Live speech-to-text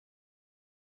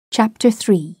Chapter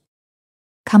 3.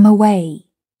 Come away,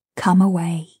 come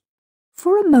away.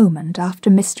 For a moment after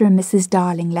Mr. and Mrs.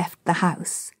 Darling left the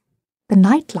house, the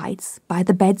night lights by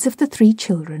the beds of the 3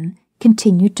 children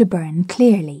continued to burn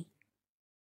clearly.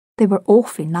 They were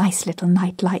awfully nice little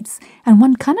night lights, and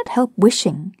one cannot help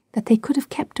wishing that they could have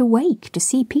kept awake to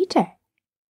see Peter.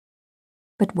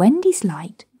 But Wendy's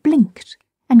light blinked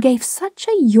and gave such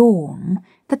a yawn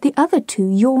that the other 2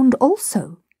 yawned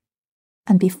also,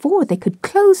 and before they could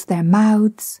close their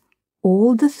mouths,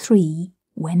 all the 3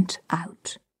 went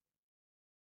out.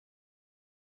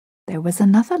 There was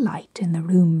another light in the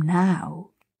room now,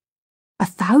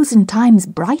 1,000 times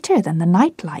brighter than the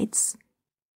night lights,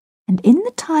 and in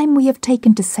the time we have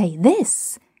taken to say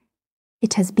this,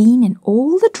 it has been in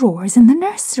all the drawers in the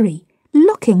nursery,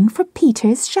 looking for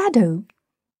Peter's shadow.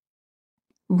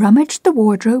 Rummaged the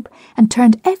wardrobe and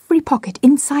turned every pocket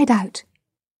inside out.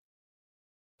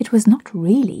 It was not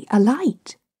really a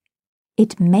light.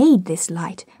 It made this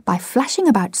light by flashing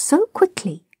about so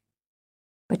quickly.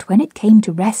 But when it came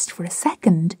to rest for a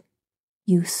second,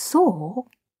 you saw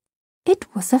it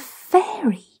was a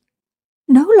fairy,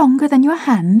 no longer than your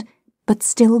hand, but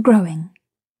still growing.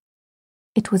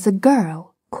 It was a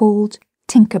girl called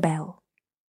Tinker Bell,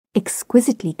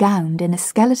 exquisitely gowned in a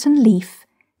skeleton leaf,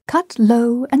 cut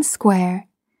low and square,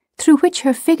 through which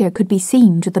her figure could be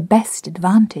seen to the best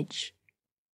advantage.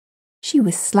 She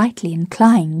was slightly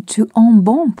inclined to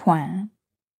embonpoint.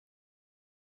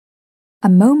 A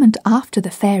moment after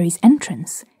the fairy's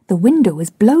entrance, the window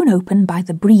was blown open by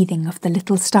the breathing of the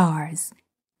little stars,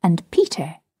 and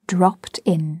Peter dropped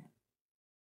in.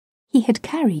 He had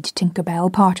carried Tinker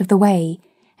Bell part of the way,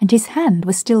 and his hand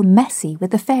was still messy with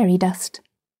the fairy dust.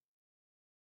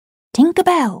 "Tinker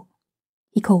Bell,"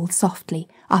 he called softly,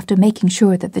 after making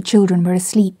sure that the children were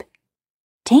asleep.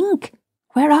 "Tink,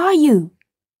 where are you?"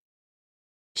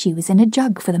 She was in a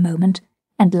jug for the moment,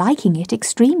 and liking it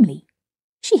extremely.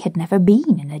 She had never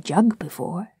been in a jug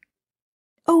before.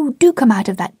 "Oh, do come out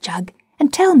of that jug,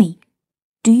 and tell me,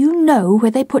 do you know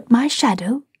where they put my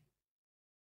shadow?"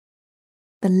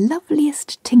 The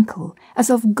loveliest tinkle, as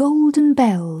of golden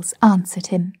bells, answered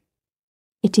him.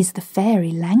 It is the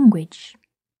fairy language.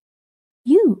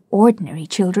 You ordinary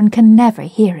children can never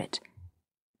hear it,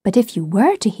 but if you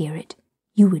were to hear it,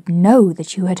 you would know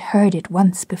that you had heard it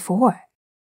once before.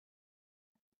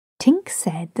 Tink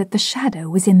said that the shadow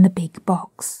was in the big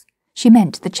box. She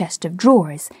meant the chest of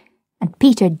drawers, and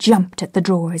Peter jumped at the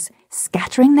drawers,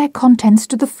 scattering their contents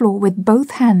to the floor with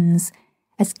both hands,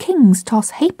 as kings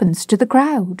toss halfpence to the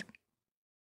crowd.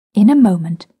 In a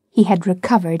moment he had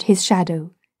recovered his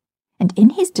shadow, and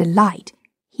in his delight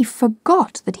he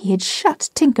forgot that he had shut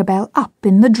Tinker Bell up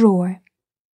in the drawer.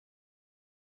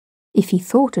 If he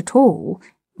thought at all,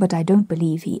 but I don't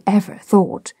believe he ever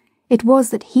thought, it was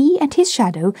that he and his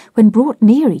shadow, when brought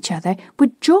near each other,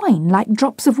 would join like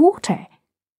drops of water.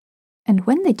 And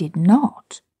when they did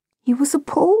not, he was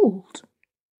appalled.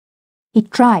 He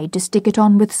tried to stick it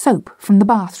on with soap from the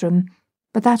bathroom,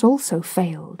 but that also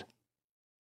failed.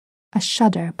 A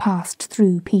shudder passed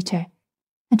through Peter,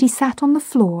 and he sat on the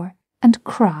floor and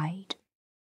cried.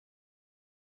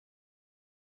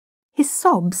 His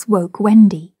sobs woke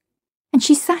Wendy, and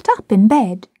she sat up in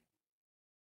bed.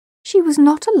 She was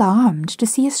not alarmed to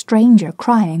see a stranger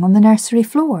crying on the nursery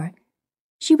floor.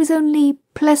 She was only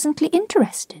pleasantly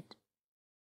interested.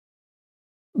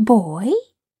 "Boy,"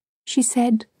 she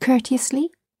said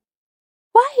courteously,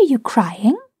 "why are you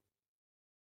crying?"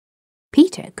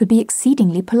 Peter could be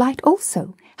exceedingly polite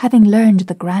also, having learned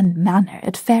the grand manner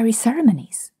at fairy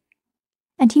ceremonies,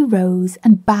 and he rose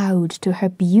and bowed to her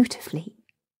beautifully.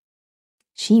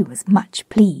 She was much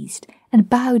pleased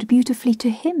and bowed beautifully to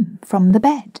him from the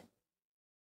bed.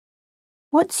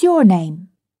 "What's your name?"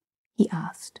 he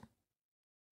asked.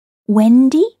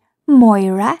 "Wendy,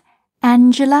 Moira,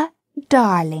 Angela,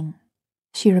 Darling,"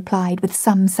 she replied with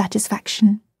some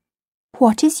satisfaction.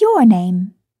 "What is your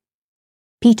name?"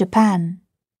 "Peter Pän."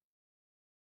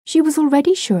 She was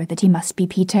already sure that he must be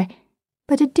Peter,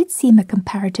 but it did seem a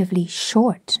comparatively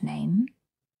short name.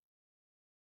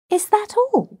 "Is that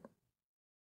all?"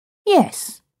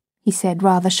 "Yes," he said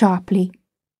rather sharply.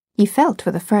 He felt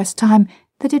for the first time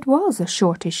that it was a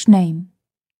shortish name.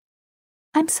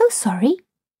 "I'm so sorry,"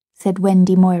 said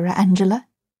Wendy, Moira, Angela.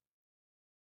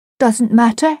 "Doesn't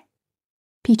matter,"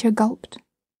 Peter gulped.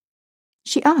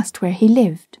 She asked where he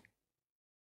lived.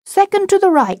 "Second to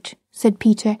the right," said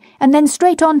Peter, "and then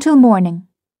straight on till morning."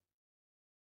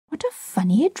 What a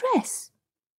funny address.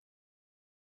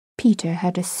 Peter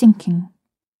had a sinking.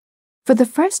 For the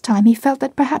first time he felt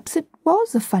that perhaps it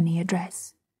was a funny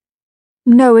address.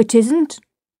 "No, it isn't,"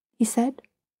 he said.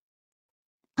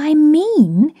 "I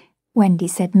mean," Wendy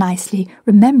said nicely,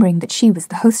 remembering that she was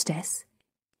the hostess,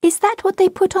 "is that what they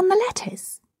put on the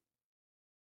letters?"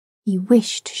 He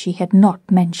wished she had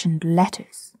not mentioned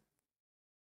letters.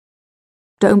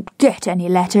 "Don't get any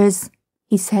letters,"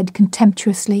 he said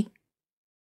contemptuously.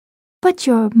 "But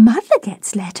your mother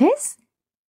gets letters."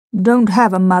 "Don't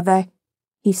have a mother,"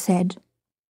 he said.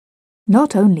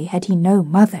 Not only had he no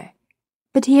mother,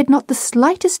 but he had not the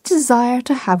slightest desire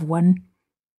to have one.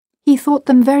 He thought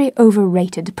them very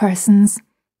overrated persons.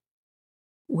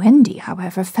 Wendy,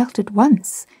 however, felt at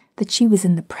once that she was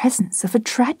in the presence of a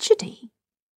tragedy.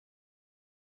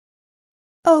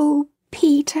 "Oh,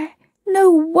 Peter,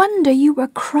 no wonder you were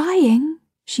crying,"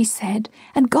 she said,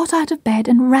 and got out of bed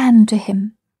and ran to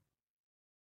him.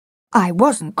 "I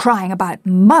wasn't crying about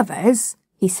mothers,"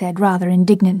 he said rather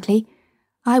indignantly.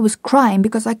 "I was crying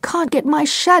because I can't get my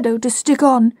shadow to stick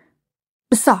on.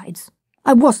 Besides,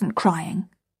 I wasn't crying."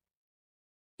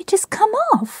 "It has come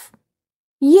off?"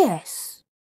 "Yes."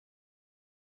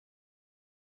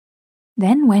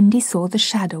 Then Wendy saw the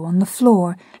shadow on the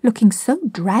floor, looking so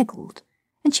draggled,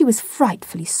 and she was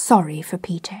frightfully sorry for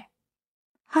Peter.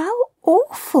 "How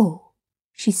awful,"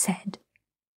 she said.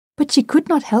 But she could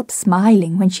not help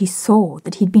smiling when she saw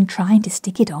that he'd been trying to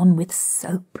stick it on with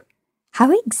soap.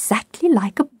 How exactly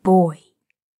like a boy.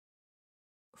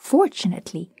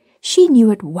 Fortunately, she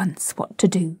knew at once what to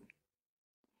do.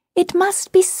 "It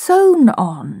must be sewn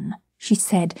on," she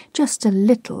said, just a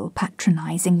little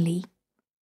patronizingly.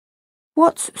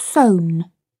 "What's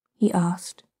sewn?" he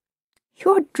asked.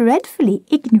 "You're dreadfully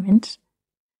ignorant."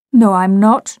 "No, I'm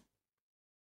not."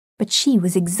 But she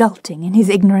was exulting in his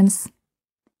ignorance.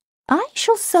 "I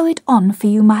shall sew it on for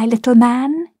you, my little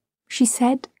man," she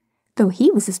said, though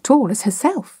he was as tall as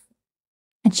herself.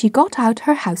 And she got out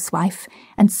her housewife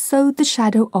and sewed the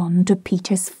shadow on to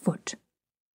Peter's foot.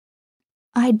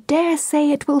 "I dare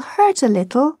say it will hurt a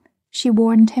little," she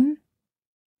warned him.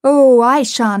 "Oh, I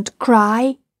shan't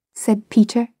cry," said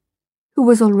Peter, who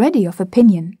was already of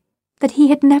opinion that he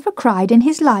had never cried in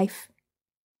his life.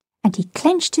 And he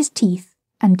clenched his teeth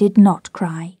and did not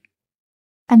cry.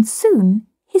 And soon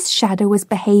his shadow was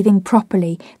behaving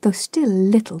properly, though still a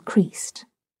little creased.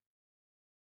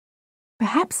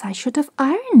 "Perhaps I should have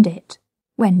ironed it,"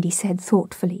 Wendy said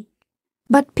thoughtfully.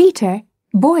 But Peter,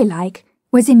 boy-like,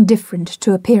 was indifferent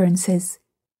to appearances,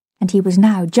 and he was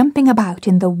now jumping about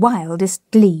in the wildest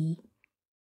glee.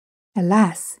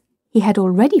 Alas, he had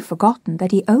already forgotten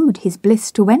that he owed his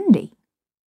bliss to Wendy.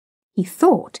 He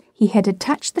thought he had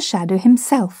attached the shadow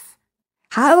himself.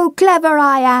 "How clever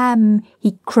I am!"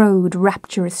 he crowed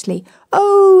rapturously.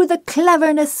 "Oh, the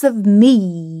cleverness of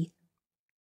me!"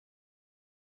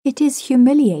 It is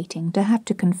humiliating to have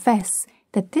to confess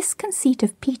that this conceit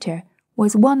of Peter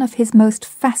was one of his most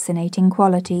fascinating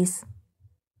qualities.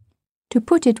 To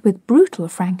put it with brutal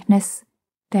frankness,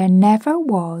 there never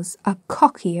was a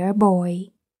cockier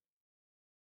boy.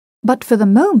 But for the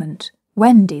moment,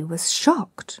 Wendy was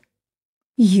shocked.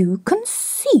 "You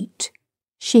conceit!"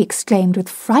 she exclaimed with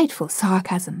frightful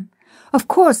sarcasm. "Of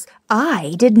course,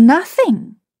 I did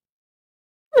nothing."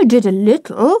 "You did a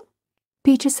little,"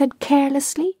 Peter said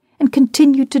carelessly, and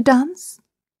continued to dance.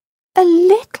 "A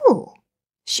little,"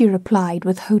 she replied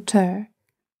with hauteur.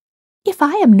 "If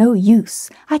I am no use,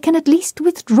 I can at least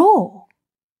withdraw."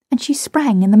 And she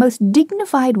sprang in the most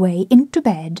dignified way into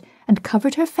bed and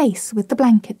covered her face with the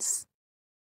blankets.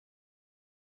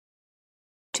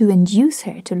 To induce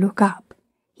her to look up,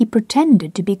 he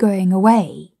pretended to be going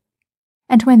away,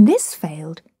 and when this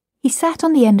failed, he sat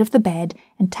on the end of the bed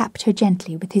and tapped her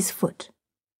gently with his foot.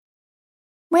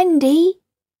 "Wendy,"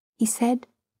 he said,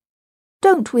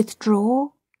 "don't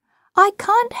withdraw. I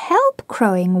can't help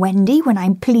crowing, Wendy, when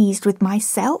I'm pleased with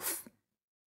myself."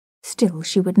 Still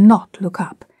she would not look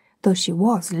up, though she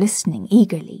was listening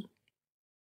eagerly.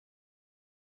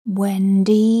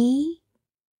 "Wendy,"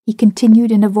 he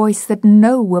continued in a voice that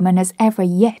no woman has ever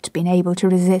yet been able to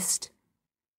resist.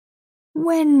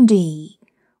 "Wendy,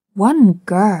 one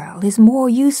girl is more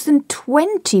use than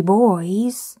 20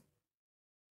 boys."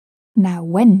 Now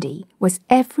Wendy was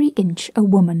every inch a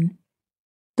woman,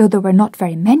 though there were not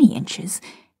very many inches,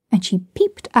 and she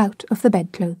peeped out of the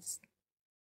bedclothes.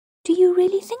 "Do you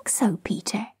really think so,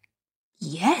 Peter?"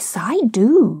 "Yes, I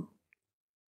do."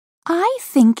 "I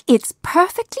think it's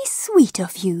perfectly sweet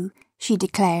of you," she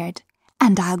declared,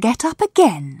 "and I'll get up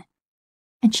again."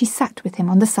 And she sat with him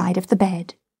on the side of the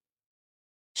bed.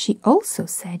 She also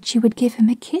said she would give him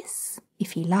a kiss,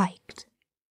 if he liked.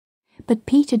 But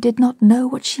Peter did not know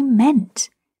what she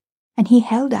meant, and he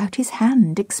held out his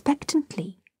hand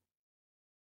expectantly.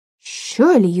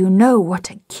 "Surely you know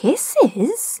what a kiss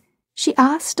is?" she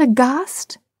asked,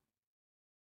 aghast.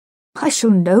 "I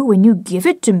shall know when you give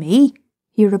it to me,"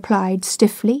 he replied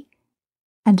stiffly,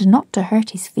 and not to hurt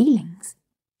his feelings,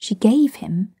 she gave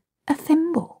him a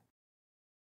thimble.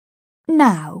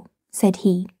 "Now," said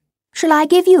he, "shall I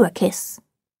give you a kiss?"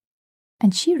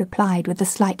 And she replied with a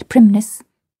slight primness,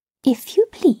 "If you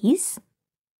please."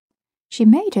 She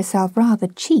made herself rather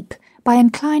cheap by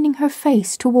inclining her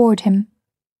face toward him,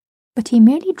 but he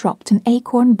merely dropped an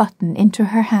acorn button into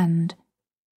her hand.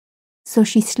 So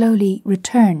she slowly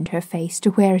returned her face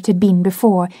to where it had been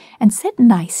before, and said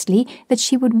nicely that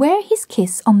she would wear his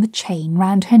kiss on the chain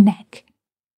round her neck.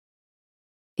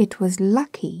 It was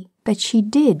lucky that she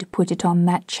did put it on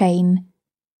that chain,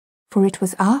 for it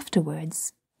was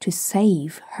afterwards to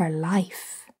save her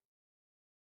life.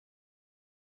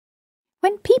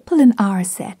 When people in our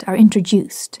set are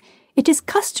introduced, it is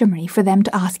customary for them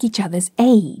to ask each other's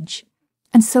age,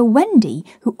 and so Wendy,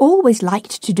 who always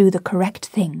liked to do the correct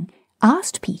thing,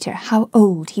 asked Peter how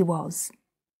old he was.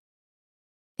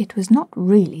 It was not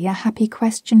really a happy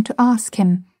question to ask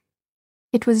him.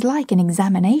 It was like an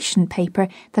examination paper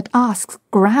that asks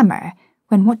grammar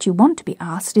when what you want to be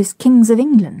asked is Kings of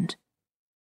England.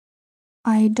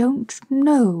 "I don't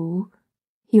know,"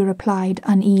 he replied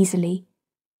uneasily,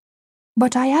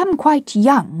 "but I am quite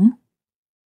young."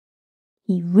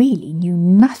 He really knew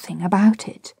nothing about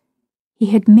it. He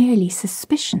had merely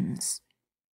suspicions.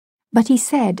 But he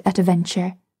said at a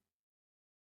venture,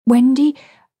 "Wendy,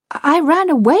 I ran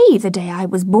away the day I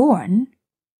was born."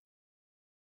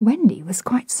 Wendy was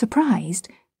quite surprised,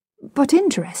 but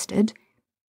interested,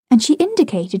 and she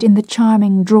indicated in the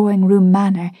charming drawing-room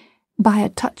manner, by a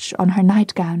touch on her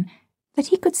nightgown, that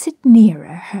he could sit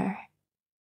nearer her.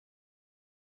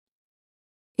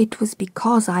 "It was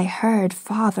because I heard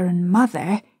father and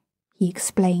mother," he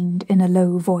explained in a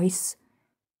low voice,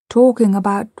 "talking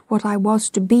about what I was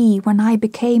to be when I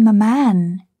became a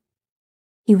man."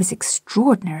 He was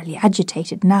extraordinarily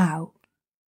agitated now.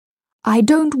 "I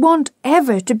don't want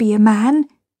ever to be a man,"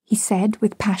 he said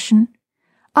with passion.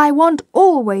 "I want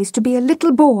always to be a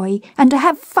little boy and to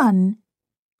have fun.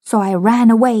 So I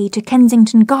ran away to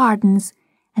Kensington Gardens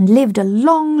and lived a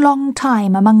long, long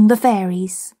time among the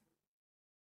fairies."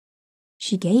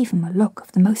 She gave him a look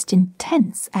of the most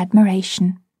intense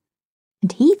admiration,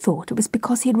 and he thought it was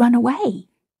because he had run away,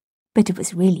 but it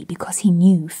was really because he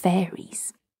knew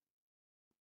fairies.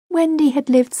 Wendy had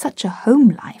lived such a home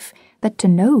life that to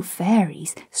know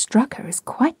fairies struck her as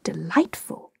quite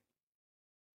delightful.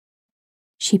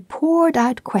 She poured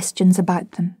out questions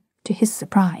about them, to his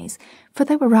surprise, for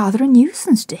they were rather a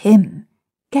nuisance to him,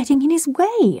 getting in his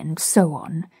way and so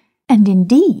on, and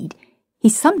indeed he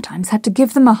sometimes had to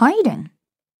give them a hiding.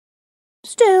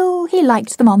 Still, he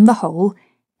liked them on the whole,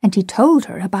 and he told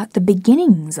her about the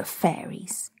beginnings of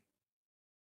fairies.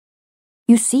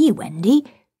 "You see, Wendy,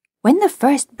 when the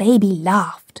first baby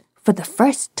laughed for the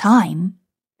first time,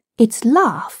 its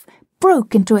laugh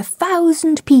broke into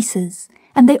 1,000 pieces,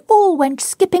 and they all went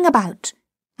skipping about,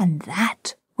 and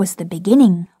that was the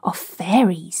beginning of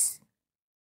fairies."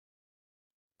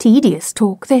 Tedious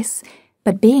talk this,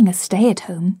 but being a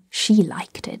stay-at-home, she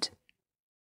liked it.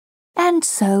 "And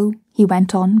so," he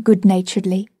went on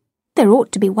good-naturedly, "there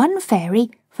ought to be one fairy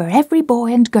for every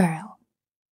boy and girl."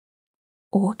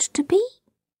 "Ought to be?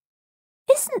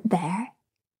 Isn't there?"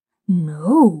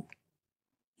 "No.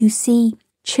 You see,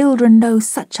 children know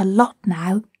such a lot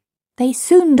now. They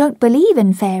soon don't believe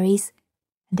in fairies,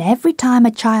 and every time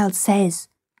a child says,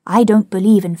 'I don't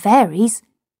believe in fairies,'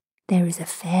 there is a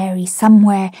fairy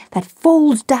somewhere that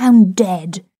falls down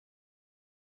dead."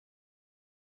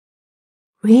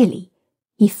 Really,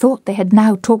 he thought they had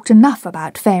now talked enough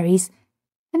about fairies,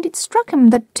 and it struck him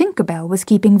that Tinker Bell was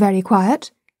keeping very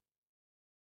quiet.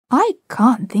 "I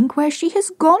can't think where she has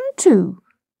gone to,"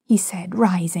 he said,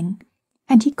 rising,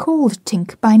 and he called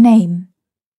Tink by name.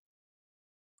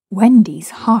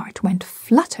 Wendy's heart went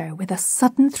flutter with a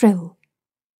sudden thrill.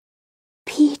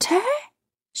 "Peter?"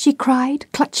 she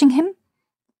cried, clutching him.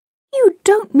 "You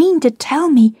don't mean to tell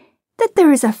me that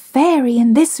there is a fairy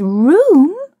in this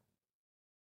room?"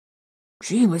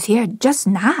 "She was here just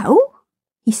now,"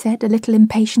 he said a little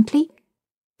impatiently.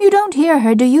 "You don't hear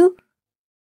her, do you?"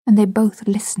 And they both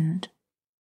listened.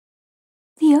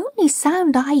 "The only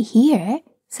sound I hear,"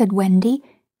 said Wendy,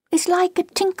 "is like a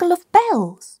tinkle of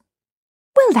bells."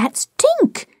 "Well, that's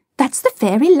Tink. That's the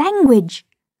fairy language.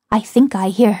 I think I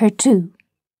hear her too."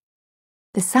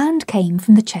 The sound came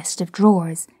from the chest of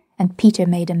drawers, and Peter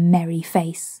made a merry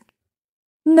face.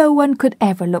 No one could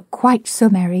ever look quite so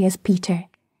merry as Peter,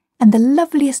 and the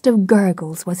loveliest of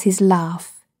gurgles was his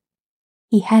laugh.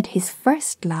 He had his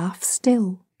first laugh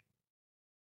still.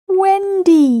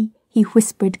 "Wendy," he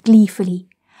whispered gleefully,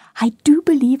 I do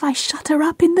believe I shut her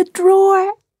up in the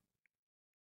drawer."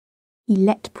 He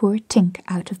let poor Tink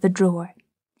out of the drawer,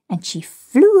 and she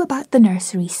flew about the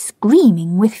nursery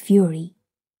screaming with fury.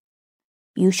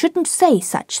 "You shouldn't say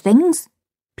such things,"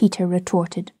 Peter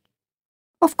retorted.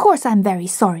 "Of course I'm very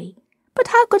sorry, but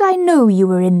how could I know you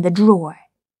were in the drawer?"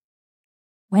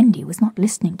 Wendy was not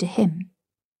listening to him.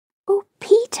 "Oh,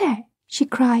 Peter," she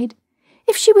cried,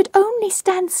 "if she would only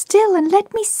stand still and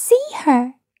let me see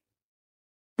her."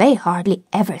 "They hardly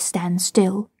ever stand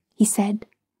still," he said,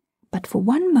 but for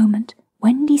one moment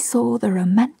Wendy saw the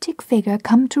romantic figure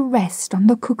come to rest on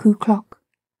the cuckoo clock.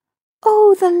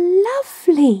 "Oh, the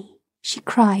lovely!" she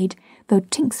cried, though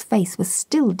Tink's face was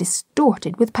still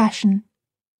distorted with passion.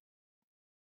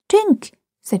 "Tink,"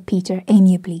 said Peter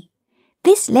amiably,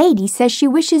 "this lady says she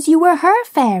wishes you were her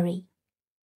fairy."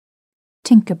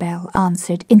 Tinker Bell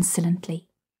answered insolently.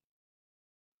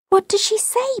 "What does she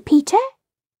say, Peter?"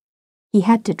 He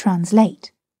had to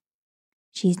translate.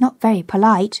 "She's not very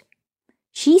polite.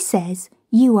 She says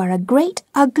you are a great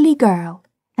ugly girl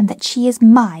and that she is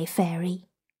my fairy."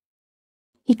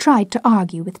 He tried to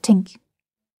argue with Tink.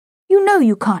 "You know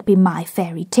you can't be my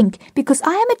fairy, Tink, because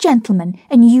I am a gentleman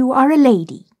and you are a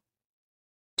lady."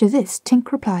 To this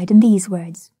Tink replied in these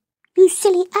words, "You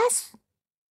silly ass!"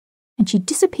 and she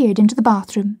disappeared into the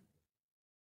bathroom.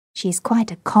 "She is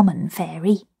quite a common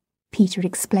fairy," Peter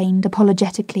explained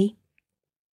apologetically.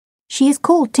 "She is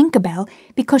called Tinker Bell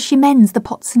because she mends the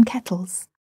pots and kettles."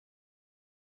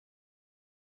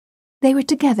 They were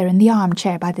together in the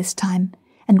armchair by this time,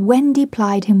 and Wendy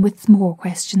plied him with more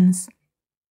questions.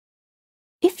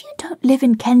 "If you don't live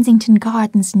in Kensington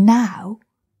Gardens now—"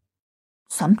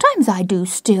 "Sometimes I do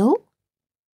still."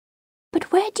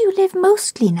 "But where do you live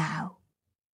mostly now?"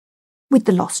 "With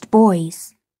the lost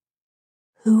boys."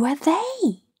 "Who are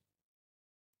they?"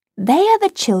 "They are the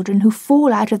children who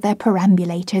fall out of their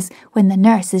perambulators when the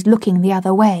nurse is looking the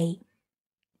other way.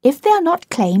 If they are not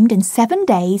claimed in 7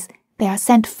 days, they are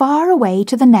sent far away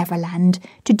to the Neverland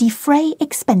to defray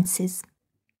expenses.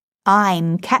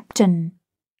 I'm captain."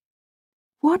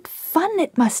 "What fun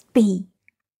it must be!"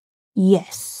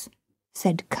 "Yes,"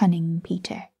 said cunning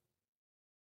Peter.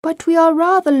 "But we are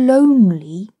rather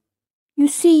lonely. You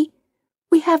see,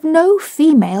 we have no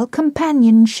female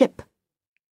companionship."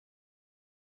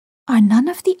 "Are none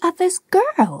of the others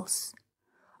girls?"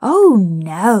 "Oh,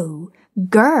 no.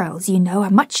 Girls, you know, are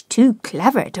much too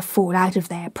clever to fall out of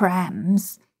their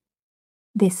prams."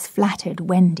 This flattered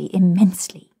Wendy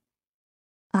immensely.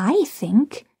 "I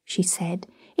think," she said,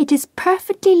 "it is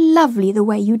perfectly lovely the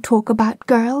way you talk about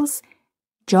girls.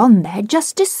 John there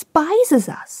just despises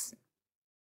us."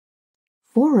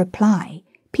 For reply,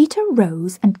 Peter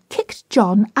rose and kicked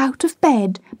John out of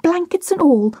bed, blankets and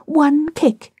all, one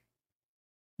kick.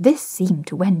 This seemed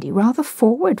to Wendy rather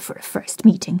forward for a first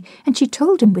meeting, and she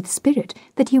told him with spirit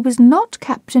that he was not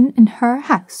captain in her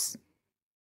house.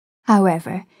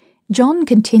 However, John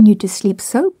continued to sleep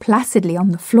so placidly on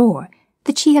the floor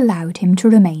that she allowed him to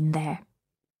remain there.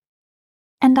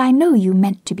 "And I know you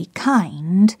meant to be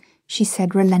kind," she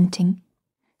said, relenting,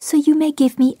 "so you may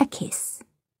give me a kiss."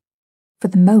 For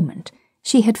the moment,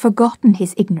 she had forgotten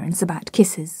his ignorance about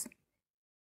kisses.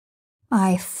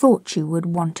 "I thought you would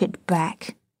want it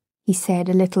back," he said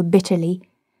a little bitterly,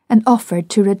 and offered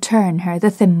to return her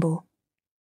the thimble.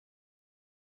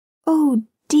 "Oh,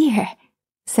 dear,"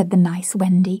 said the nice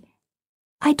Wendy,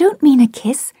 "I don't mean a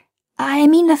kiss, I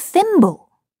mean a thimble."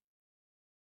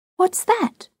 "What's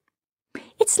that?"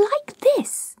 "It's like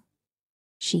this."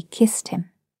 She kissed him.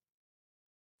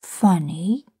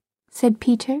 "Funny," said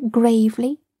Peter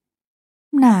gravely.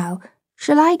 "Now,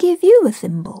 shall I give you a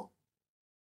thimble?"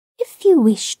 "If you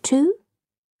wish to,"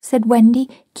 said Wendy,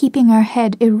 keeping her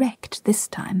head erect this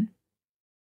time.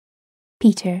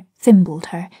 Peter thimbled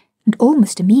her, and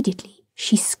almost immediately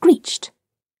she screeched.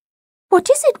 "What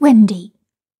is it, Wendy?"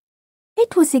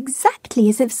 "It was exactly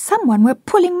as if someone were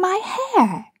pulling my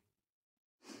hair."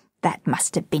 "That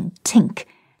must have been Tink.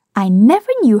 I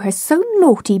never knew her so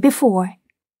naughty before."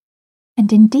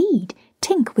 And indeed,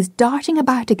 Tink was darting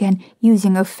about again,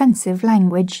 using offensive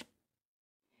language.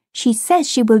 "She says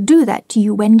she will do that to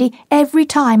you, Wendy, every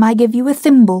time I give you a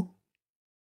thimble."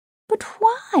 "But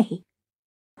why?"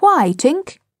 "Why,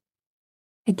 Tink?"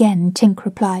 Again Tink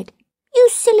replied, "You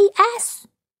silly ass."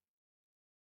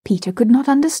 Peter could not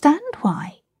understand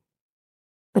why,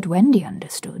 but Wendy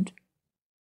understood.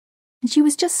 And she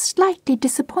was just slightly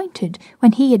disappointed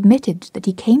when he admitted that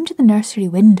he came to the nursery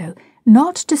window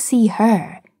not to see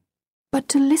her, but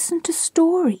to listen to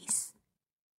stories.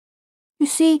 "You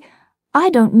see, I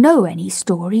don't know any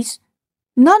stories.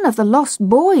 None of the lost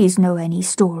boys know any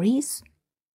stories."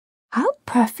 "How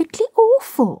perfectly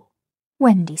awful!"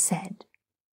 Wendy said.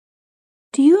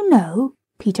 "Do you know,"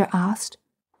 Peter asked,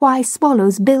 "why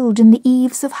swallows build in the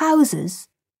eaves of houses?"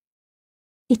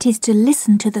 "It is to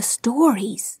listen to the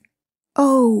stories.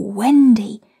 Oh,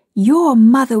 Wendy, your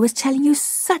mother was telling you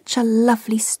such a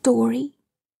lovely story."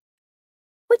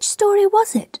 "Which story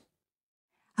was it?"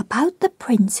 "About the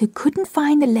prince who couldn't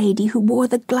find the lady who wore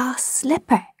the glass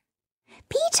slipper."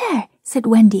 "Peter," said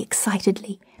Wendy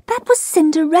excitedly, "that was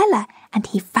Cinderella, and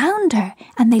he found her,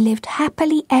 and they lived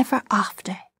happily ever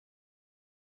after."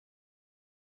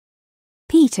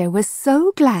 Peter was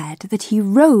so glad that he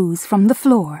rose from the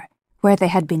floor, where they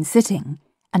had been sitting,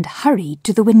 and hurried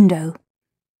to the window.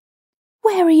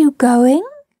 "Where are you going?"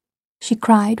 she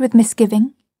cried with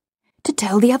misgiving. "To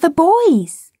tell the other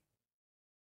boys."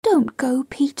 "Don't go,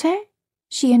 Peter,"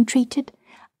 she entreated.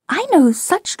 "I know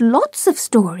such lots of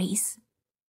stories."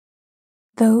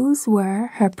 Those were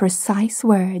her precise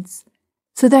words,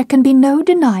 so there can be no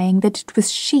denying that it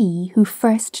was she who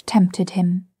first tempted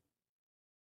him.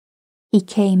 He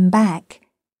came back,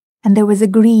 and there was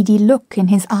a greedy look in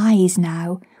his eyes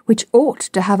now, which ought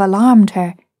to have alarmed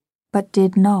her, but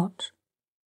did not.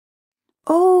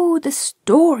 "Oh, the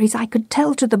stories I could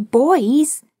tell to the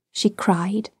boys!" she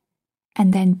cried,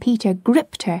 and then Peter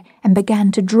gripped her and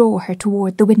began to draw her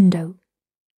toward the window.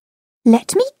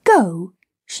 "Let me go,"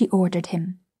 she ordered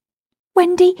him.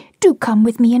 "Wendy, do come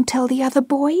with me and tell the other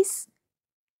boys."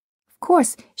 Of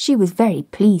course, she was very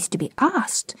pleased to be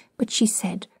asked, but she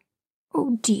said,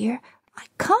 "Oh dear, I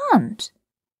can't.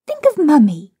 Think of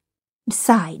Mummy.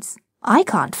 Besides, I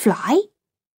can't fly."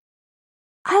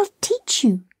 "I'll teach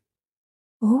you."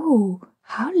 "Oh,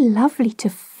 how lovely to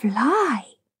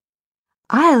fly."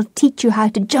 "I'll teach you how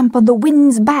to jump on the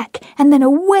wind's back, and then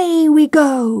away we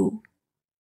go."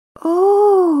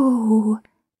 "Oh,"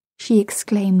 she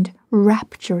exclaimed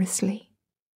rapturously.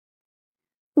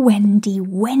 "Wendy,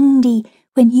 Wendy,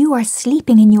 when you are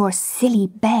sleeping in your silly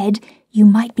bed, you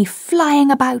might be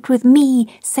flying about with me,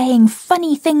 saying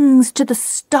funny things to the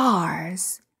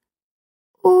stars."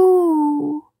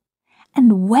 "Ooh."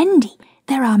 "And Wendy,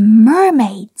 there are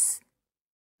mermaids."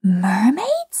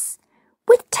 "Mermaids?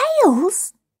 With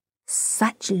tails?"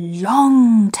 "Such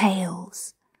long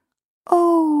tails."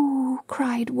 "Oh,"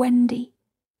 cried Wendy,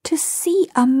 "to see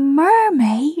a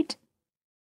mermaid."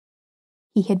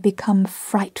 He had become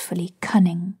frightfully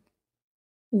cunning.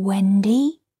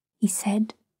 "Wendy," he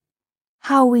said,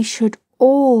 "how we should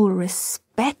all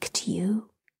respect you."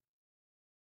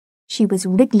 She was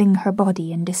wriggling her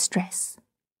body in distress.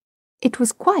 It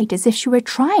was quite as if she were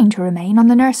trying to remain on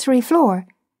the nursery floor.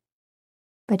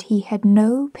 But he had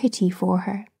no pity for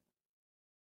her.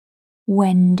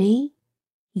 "Wendy,"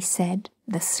 he said,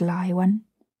 the sly one,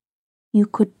 "you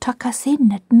could tuck us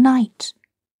in at night."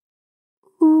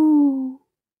 "Ooh,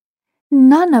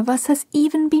 none of us has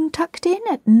even been tucked in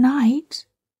at night."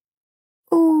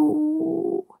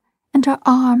 "Ooh," and her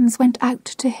arms went out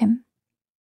to him.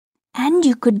 "And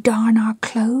you could darn our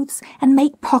clothes and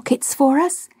make pockets for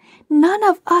us. None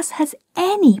of us has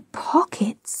any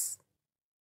pockets."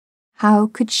 How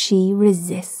could she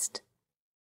resist?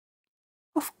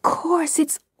 "Of course,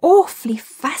 it's awfully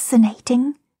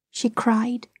fascinating," she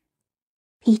cried.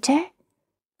 "Peter,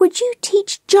 would you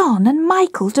teach John and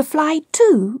Michael to fly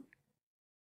too?"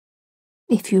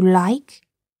 "If you like,"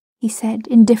 he said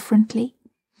indifferently,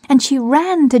 and she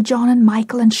ran to John and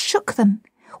Michael and shook them.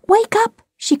 "Wake up,"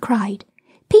 she cried.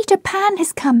 "Peter Pan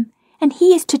has come, and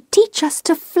he is to teach us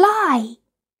to fly."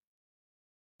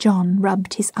 John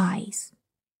rubbed his eyes.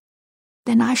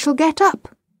 "Then I shall get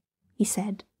up," he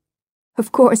said.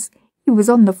 Of course, he was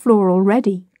on the floor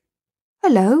already.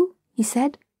 "Hello," he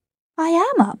said. "I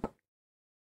am up."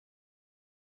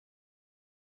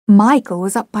 Michael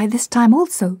was up by this time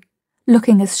also,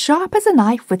 looking as sharp as a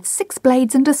knife with 6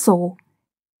 blades and a saw.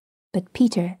 But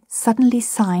Peter suddenly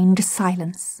signed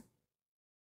silence.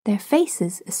 Their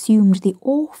faces assumed the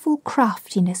awful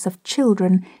craftiness of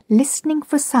children listening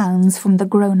for sounds from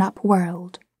the grown-up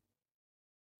world.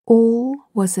 All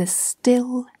was as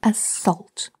still as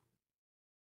salt.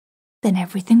 Then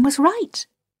everything was right.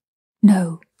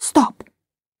 No, stop.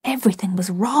 Everything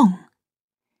was wrong.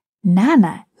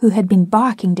 Nana, who had been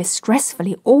barking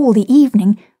distressfully all the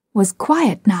evening, was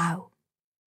quiet now.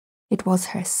 It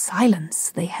was her silence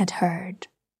they had heard.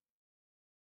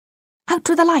 "Out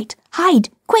with the light! Hide!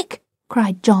 Quick!"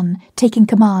 cried John, taking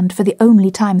command for the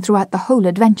only time throughout the whole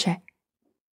adventure.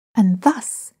 And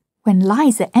thus, when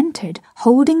Liza entered,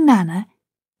 holding Nana,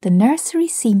 the nursery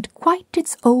seemed quite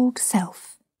its old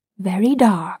self, very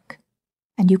dark,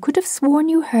 and you could have sworn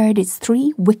you heard its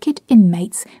 3 wicked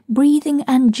inmates breathing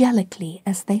angelically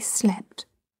as they slept.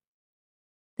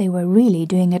 They were really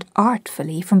doing it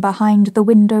artfully from behind the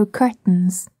window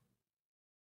curtains.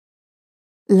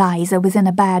 Liza was in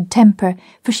a bad temper,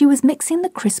 for she was mixing the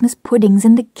Christmas puddings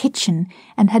in the kitchen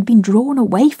and had been drawn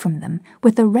away from them,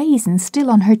 with the raisin still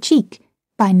on her cheek,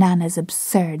 by Nana's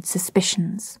absurd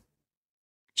suspicions.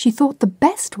 She thought the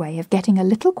best way of getting a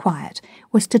little quiet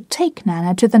was to take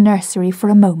Nana to the nursery for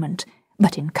a moment,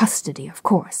 but in custody, of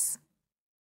course.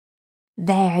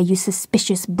 "There, you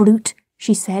suspicious brute,"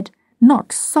 she said,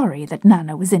 not sorry that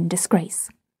Nana was in disgrace.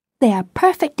 "They are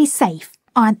perfectly safe,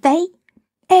 aren't they?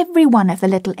 Every one of the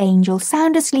little angels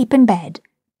sound asleep in bed.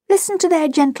 Listen to their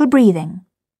gentle breathing."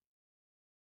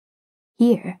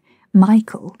 Here,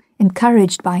 Michael,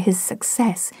 encouraged by his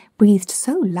success, breathed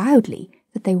so loudly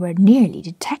that they were nearly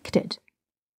detected.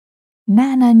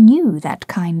 Nana knew that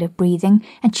kind of breathing,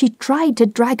 and she tried to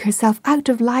drag herself out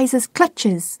of Liza's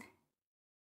clutches.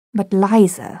 But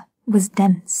Liza was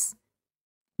dense.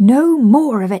 "No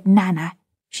more of it, Nana,"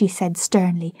 she said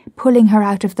sternly, pulling her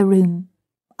out of the room.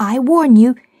 "I warn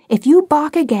you, if you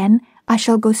bark again, I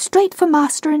shall go straight for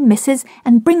Master and Mrs.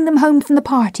 and bring them home from the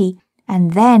party,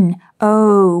 and then,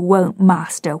 oh, won't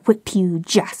Master whip you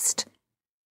just."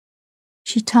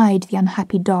 She tied the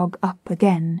unhappy dog up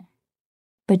again.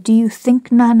 But do you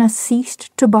think Nana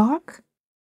ceased to bark?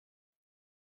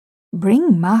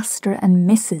 Bring Master and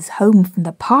Mrs. home from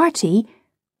the party?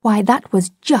 Why, that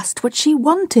was just what she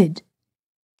wanted.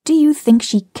 Do you think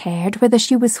she cared whether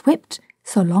she was whipped,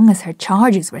 so long as her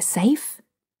charges were safe?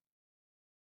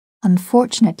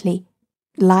 Unfortunately,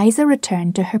 Liza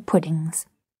returned to her puddings,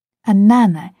 and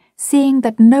Nana, seeing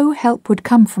that no help would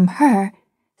come from her,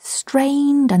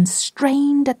 strained and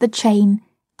strained at the chain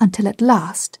until at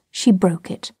last she broke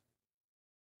it.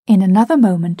 In another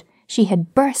moment she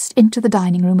had burst into the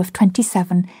dining room of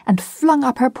 27 and flung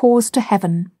up her paws to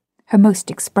heaven, her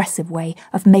most expressive way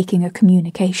of making a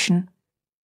communication.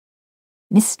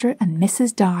 Mr. and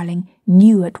Mrs. Darling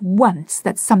knew at once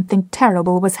that something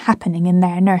terrible was happening in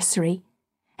their nursery,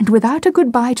 and without a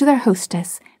goodbye to their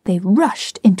hostess, they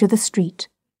rushed into the street.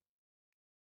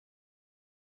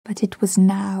 But it was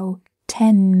now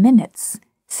 10 minutes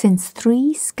since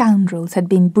 3 scoundrels had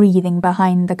been breathing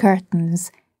behind the curtains,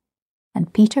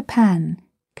 and Peter Pan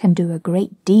can do a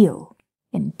great deal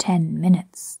in 10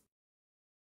 minutes.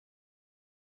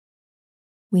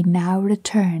 We now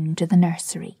return to the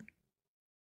nursery.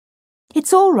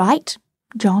 "It's all right,"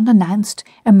 John announced,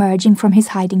 emerging from his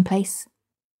hiding place.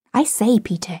 "I say,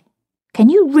 Peter, can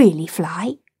you really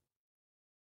fly?"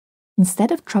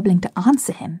 Instead of troubling to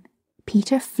answer him,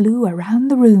 Peter flew around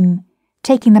the room,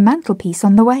 taking the mantelpiece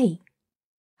on the way.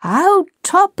 "How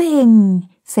topping!"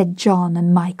 said John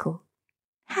and Michael.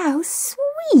 "How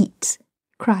sweet!"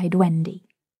 cried Wendy.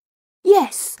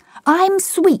 "Yes, I'm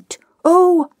sweet.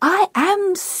 Oh, I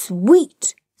am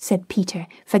sweet," said Peter,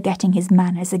 forgetting his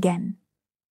manners again.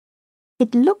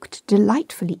 It looked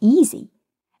delightfully easy,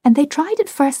 and they tried it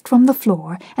first from the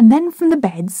floor and then from the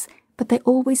beds, but they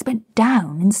always went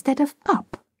down instead of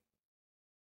up.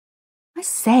 "I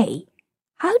say,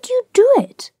 how do you do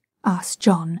it?" asked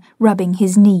John, rubbing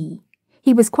his knee.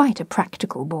 He was quite a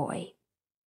practical boy.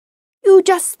 "You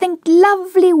just think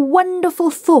lovely,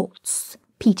 wonderful thoughts,"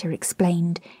 Peter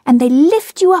explained, "and they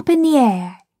lift you up in the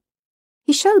air."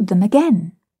 He showed them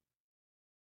again.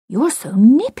 "You're so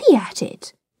nippy at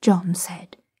it," John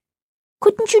said.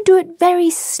 "Couldn't you do it very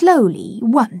slowly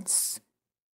once?"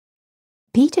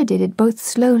 Peter did it both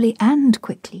slowly and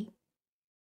quickly.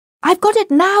 "I've got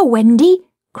it now, Wendy,"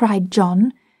 cried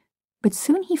John, but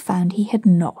soon he found he had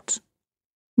not.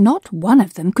 Not one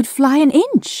of them could fly an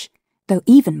inch, though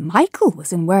even Michael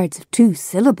was in words of 2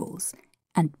 syllables,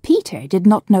 and Peter did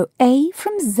not know A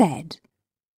from Z.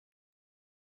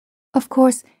 Of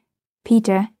course,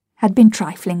 Peter had been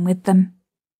trifling with them,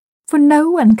 for no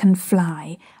one can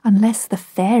fly unless the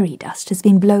fairy dust has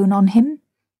been blown on him.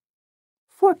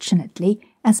 Fortunately,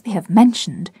 as we have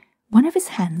mentioned, one of his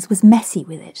hands was messy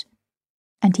with it,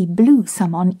 and he blew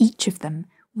some on each of them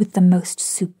with the most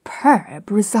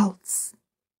superb results.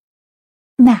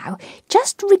 "Now,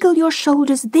 just wriggle your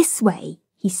shoulders this way,"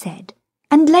 he said,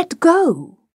 "and let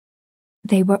go."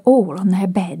 They were all on their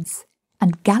beds,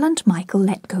 and gallant Michael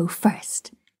let go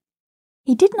first.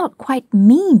 He did not quite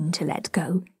mean to let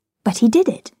go, but he did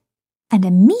it, and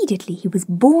immediately he was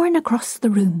borne across the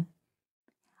room.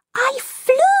 "I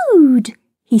flewed!"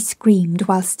 he screamed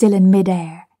while still in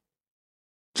mid-air.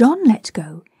 John let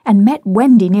go and met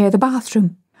Wendy near the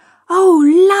bathroom. "Oh,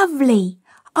 lovely!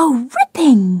 Oh,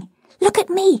 ripping! Look at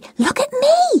me! Look at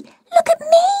me! Look at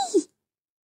me!"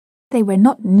 They were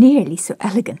not nearly so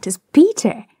elegant as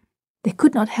Peter. They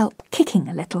could not help kicking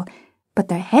a little, but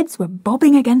their heads were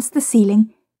bobbing against the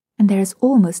ceiling, and there is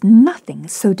almost nothing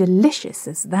so delicious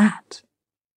as that.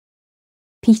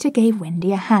 Peter gave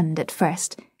Wendy a hand at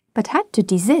first, but had to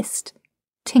desist.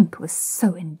 Tink was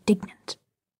so indignant.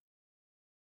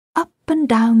 Up and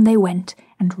down they went,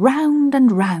 and round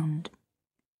and round.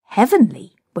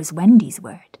 Heavenly was Wendy's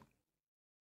word.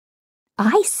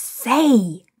 "I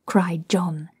say," cried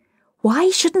John, "why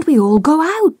shouldn't we all go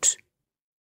out?"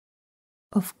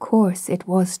 Of course it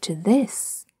was to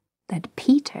this that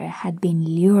Peter had been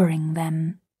luring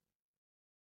them.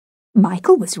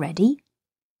 Michael was ready.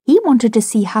 He wanted to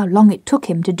see how long it took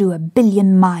him to do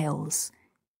 1,000,000,000 miles.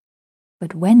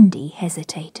 But Wendy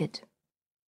hesitated.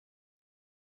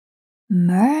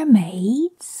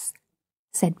 "Mermaids?"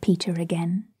 said Peter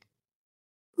again.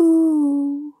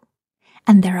 "Ooh,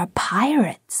 and there are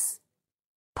pirates."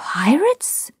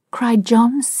 "Pirates?" cried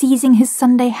John, seizing his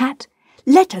Sunday hat.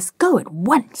 "Let us go at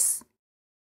once."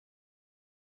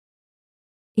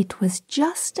 It was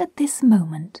just at this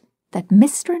moment that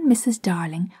Mr. and Mrs.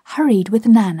 Darling hurried with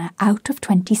Nana out of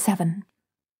 27.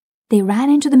 They ran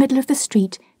into the middle of the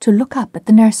street to look up at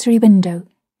the nursery window,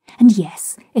 and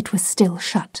yes, it was still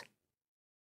shut.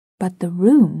 But the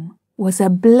room was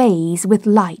ablaze with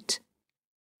light,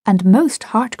 and most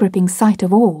heart-gripping sight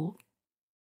of all,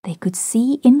 they could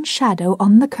see in shadow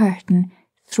on the curtain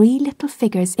 3 little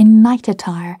figures in night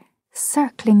attire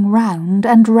circling round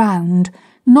and round,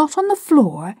 not on the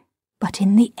floor, but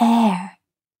in the air.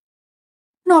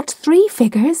 Not 3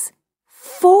 figures,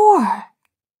 4!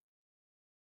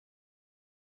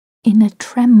 In a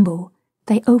tremble,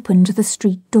 they opened the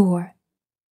street door.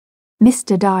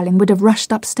 Mr. Darling would have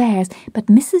rushed upstairs, but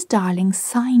Mrs. Darling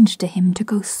signed to him to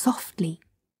go softly.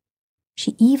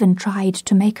 She even tried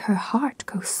to make her heart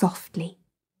go softly.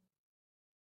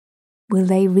 Will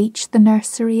they reach the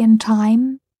nursery in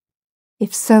time?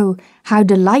 If so, how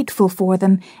delightful for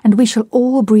them, and we shall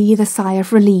all breathe a sigh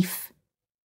of relief.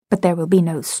 But there will be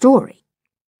no story.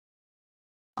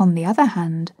 On the other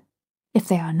hand, if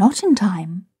they are not in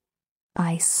time,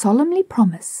 I solemnly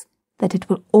promise that it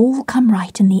will all come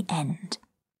right in the end.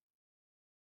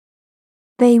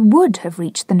 They would have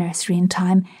reached the nursery in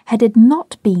time had it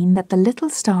not been that the little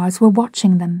stars were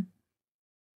watching them.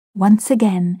 Once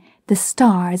again, the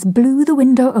stars blew the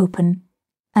window open,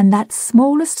 and that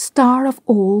smallest star of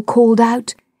all called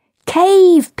out,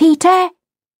 "Cave, Peter!"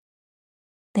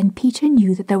 Then Peter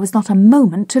knew that there was not a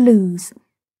moment to lose.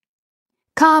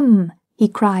 "Come!" he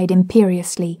cried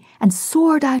imperiously, and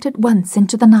soared out at once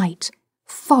into the night,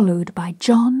 followed by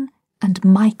John and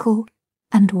Michael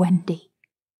and Wendy.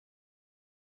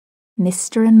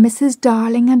 Mr. and Mrs.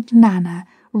 Darling and Nana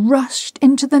rushed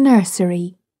into the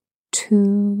nursery.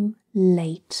 Too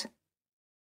late.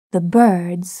 The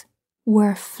birds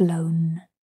were flown.